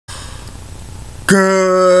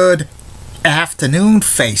Good afternoon,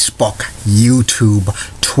 Facebook, YouTube,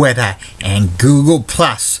 Twitter, and Google+.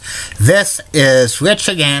 This is Rich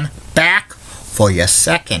again, back for your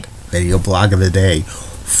second video blog of the day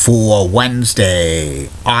for Wednesday,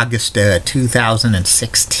 August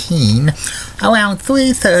 2016, around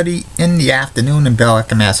 3:30 in the afternoon in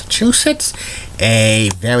Billerica, Massachusetts. A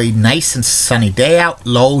very nice and sunny day out,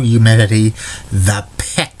 low humidity, the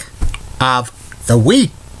pick of the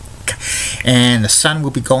week. And the sun will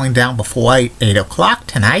be going down before 8 o'clock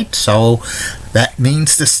tonight, so that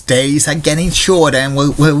means the days are getting shorter, and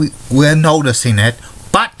we're noticing it.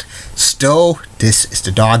 But still, this is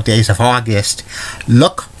the dog days of August.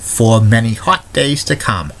 Look for many hot days to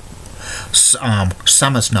come.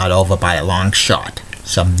 Summer's not over by a long shot.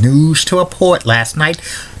 Some news to report last night.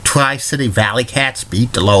 Tri-City Valley Cats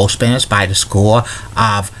beat the Lowell Spinners by the score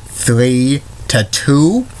of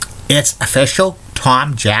 3-2. It's official.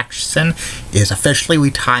 Tom Jackson is officially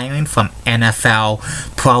retiring from NFL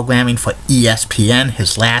programming for ESPN.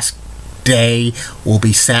 His last day will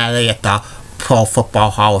be Saturday at the Pro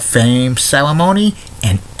Football Hall of Fame ceremony,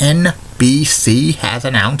 and NBC has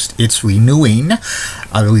announced it's renewing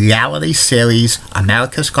a reality series,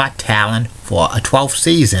 America's Got Talent, for a 12th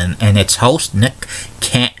season, and its host, Nick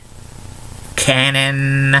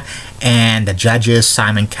Cannon, and the judges,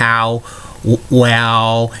 Simon Cowell,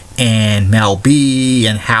 and Mel B,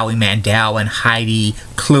 and Howie Mandel, and Heidi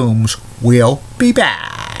Klum will be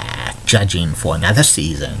back judging for another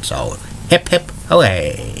season. So hip hip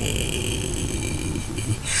hooray.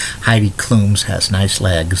 Heidi Klum has nice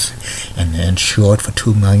legs, and they're insured for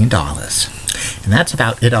 $2 million. And that's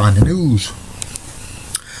about it on the news.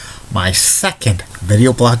 My second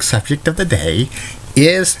video blog subject of the day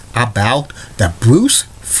is about the Bruce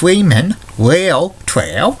Freeman Rail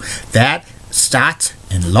Trail that starts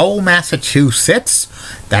in Lowell, Massachusetts,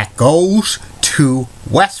 that goes to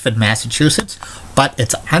Westford, Massachusetts, but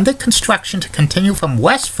it's under construction to continue from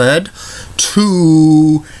Westford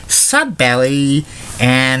to Sudbury,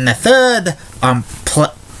 and the third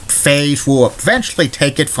phase will eventually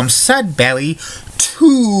take it from Sudbury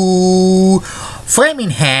to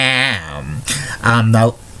Framingham.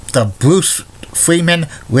 The Bruce Freeman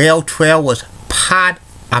Rail Trail was part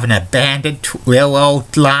of an abandoned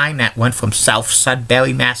railroad line that went from South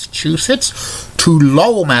Sudbury, Massachusetts to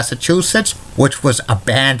Lowell, Massachusetts, which was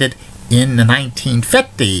abandoned in the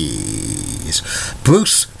 1950s.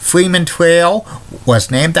 Bruce Freeman Trail was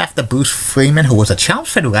named after Bruce Freeman, who was a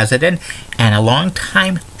Chelmsford resident and a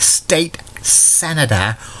longtime state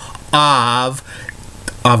senator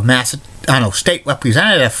state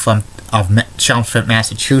representative of Chelmsford,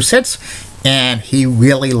 Massachusetts, and he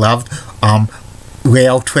really loved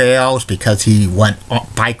rail trails because he went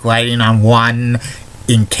bike riding on one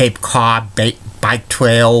in Cape Cod bike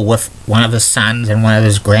trail with one of his sons and one of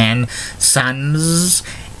his grandsons.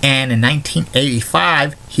 And in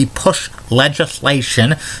 1985, he pushed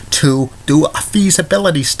legislation to do a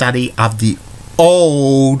feasibility study of the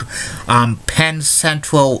old Penn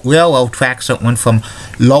Central Railroad tracks that went from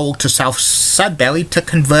Lowell to South Sudbury to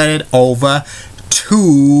convert it over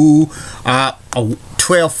to a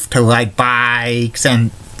trail to ride bikes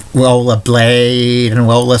and rollerblade and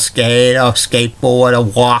roller skate or skateboard or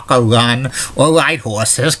walk or run or ride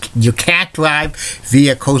horses. You can't drive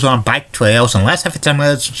vehicles on bike trails unless if it's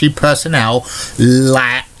emergency personnel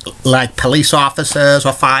like police officers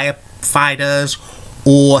or firefighters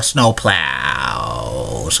or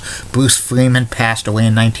snowplows. Bruce Freeman passed away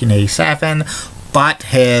in 1987, but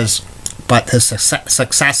his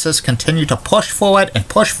successors continued to push for it.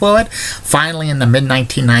 Finally, in the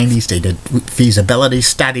mid-1990s, they did feasibility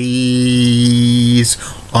studies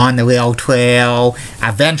on the rail trail.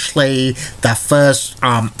 Eventually, the first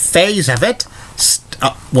phase of it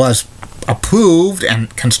was approved,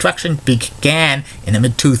 and construction began in the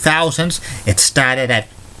mid-2000s. It started at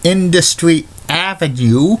Industry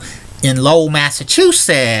Avenue in Lowell,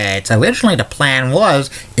 Massachusetts. Originally, the plan was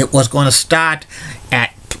it was going to start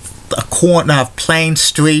at the corner of Plain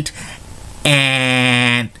Street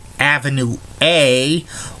and Avenue A,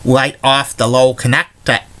 right off the Lowell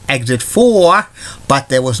Connector, exit 4, but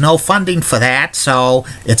there was no funding for that, so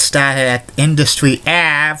it started at Industry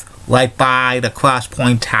Ave, right by the Cross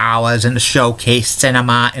Point Towers and the Showcase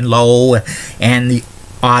Cinema in Lowell and the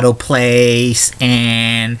Auto Place,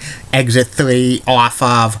 and exit 3 off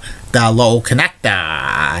of the Lowell Connector,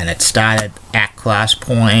 and it started at Cross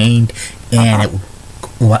Point, and it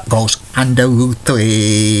goes under Route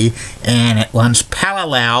 3, and it runs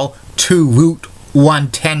parallel to Route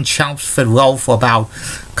 110 Chelmsford Road for about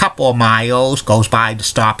a couple of miles, goes by the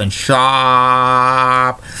Stop and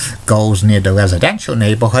Shop, goes near the residential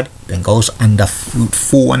neighborhood, then goes under Route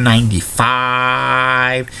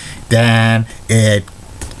 495, then it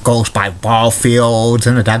goes by ball fields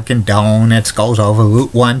and the Dunkin' Donuts, goes over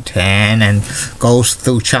Route 110 and goes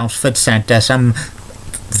through Chelmsford Center, some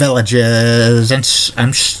villages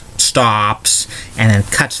and stops, and then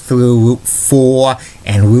cuts through Route 4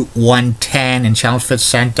 and Route 110 in Chelmsford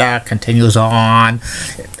Center, continues on.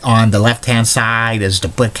 On the left-hand side is the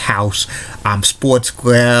Brick House Sports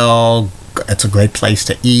Grill. It's a great place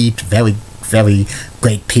to eat. Very, very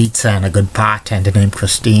great pizza and a good bartender named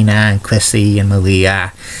Christina and Chrissy and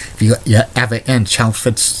Maria. If you're ever in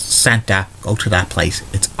Chelmsford Center, go to that place.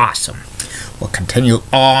 It's awesome. We'll continue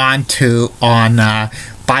on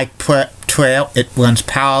bike trail. It runs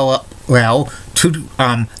parallel to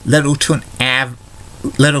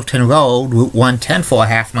Littleton Road, Route 110 for a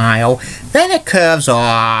half mile. Then it curves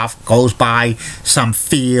off, goes by some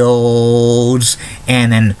fields,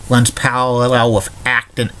 and then runs parallel with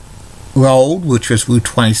Acton Road, which is Route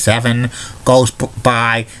 27, goes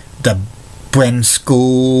by the Bryn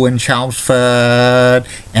School in Chelmsford,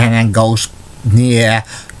 and then goes near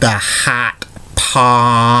the Hot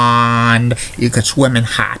Pond. You could swim in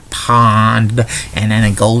Hot Pond, and then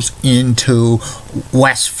it goes into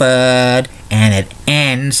Westford, and it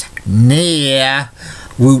ends near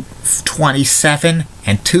Route 27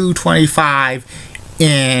 and 225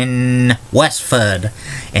 in Westford,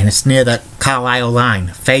 and it's near the Carlisle line.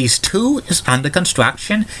 Phase 2 is under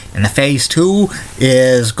construction, and the Phase 2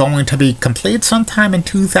 is going to be complete sometime in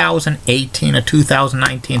 2018 or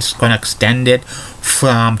 2019. It's going to extend it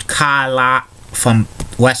from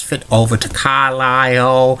Westford over to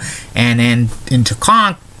Carlisle, and then into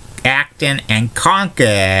Acton and Concord,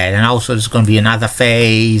 and also there's going to be another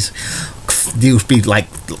phase. These would be like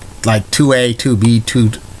 2A, 2B,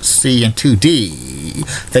 2C, and 2D. I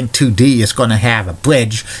think 2D is going to have a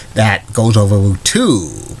bridge that goes over Route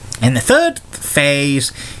 2. And the third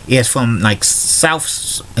phase is from South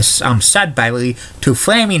Sudbury to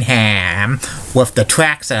Framingham, with the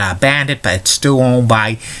tracks that are abandoned, but it's still owned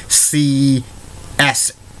by CSX.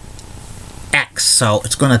 So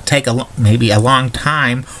it's going to take maybe a long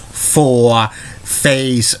time for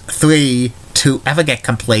Phase 3 to ever get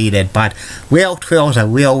completed. But rail trails are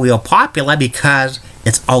real popular because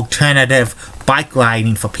it's alternative bike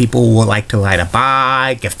riding for people who would like to ride a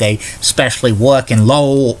bike. If they especially work in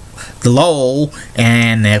Lowell,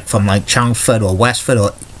 and they're from Chelmsford or Westford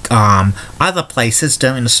or other places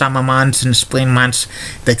during the summer months and spring months,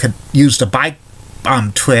 they could use the bike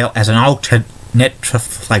trail as an alternate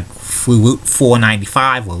through Route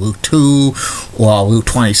 495 or Route 2 or Route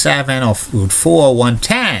 27 or Route 4 or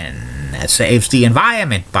 110. That saves the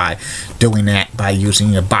environment by doing that, by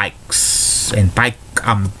using your bikes. And bike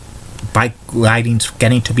riding's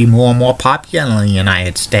getting to be more and more popular in the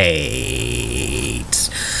United States.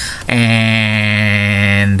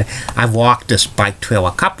 And I've walked this bike trail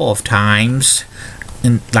a couple of times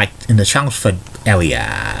in the Chelmsford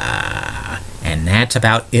area. And that's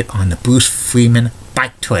about it on the Bruce Freeman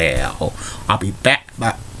bike trail. I'll be back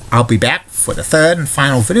for the third and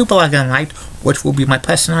final video blog tonight, which will be my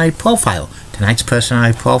personality profile. Tonight's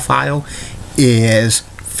personality profile is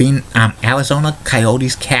Arizona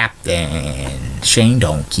Coyotes captain Shane.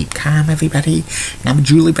 Don't keep calm, everybody. And I'm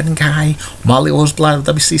Julie Guy. Molly Roseblood of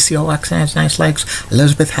WCCOX and has nice legs.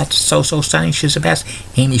 Elizabeth has so stunning, she's the best.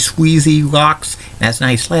 Amy Sweezy rocks and has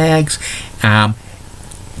nice legs.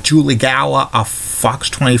 Julie Gower of Fox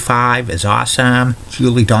 25 is awesome.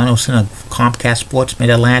 Julie Donaldson of Comcast Sports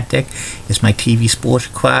Mid-Atlantic is my TV sports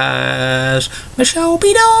crush. Michelle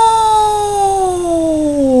Beadle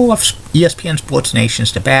of ESPN Sports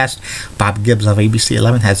Nation's the best. Bob Gibbs of ABC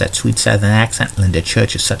 11 has that sweet southern accent. Linda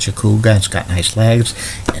Church is such a cool guy. It's got nice legs.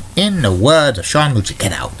 And in the words of Sean Lucci,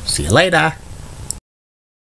 get out. See you later.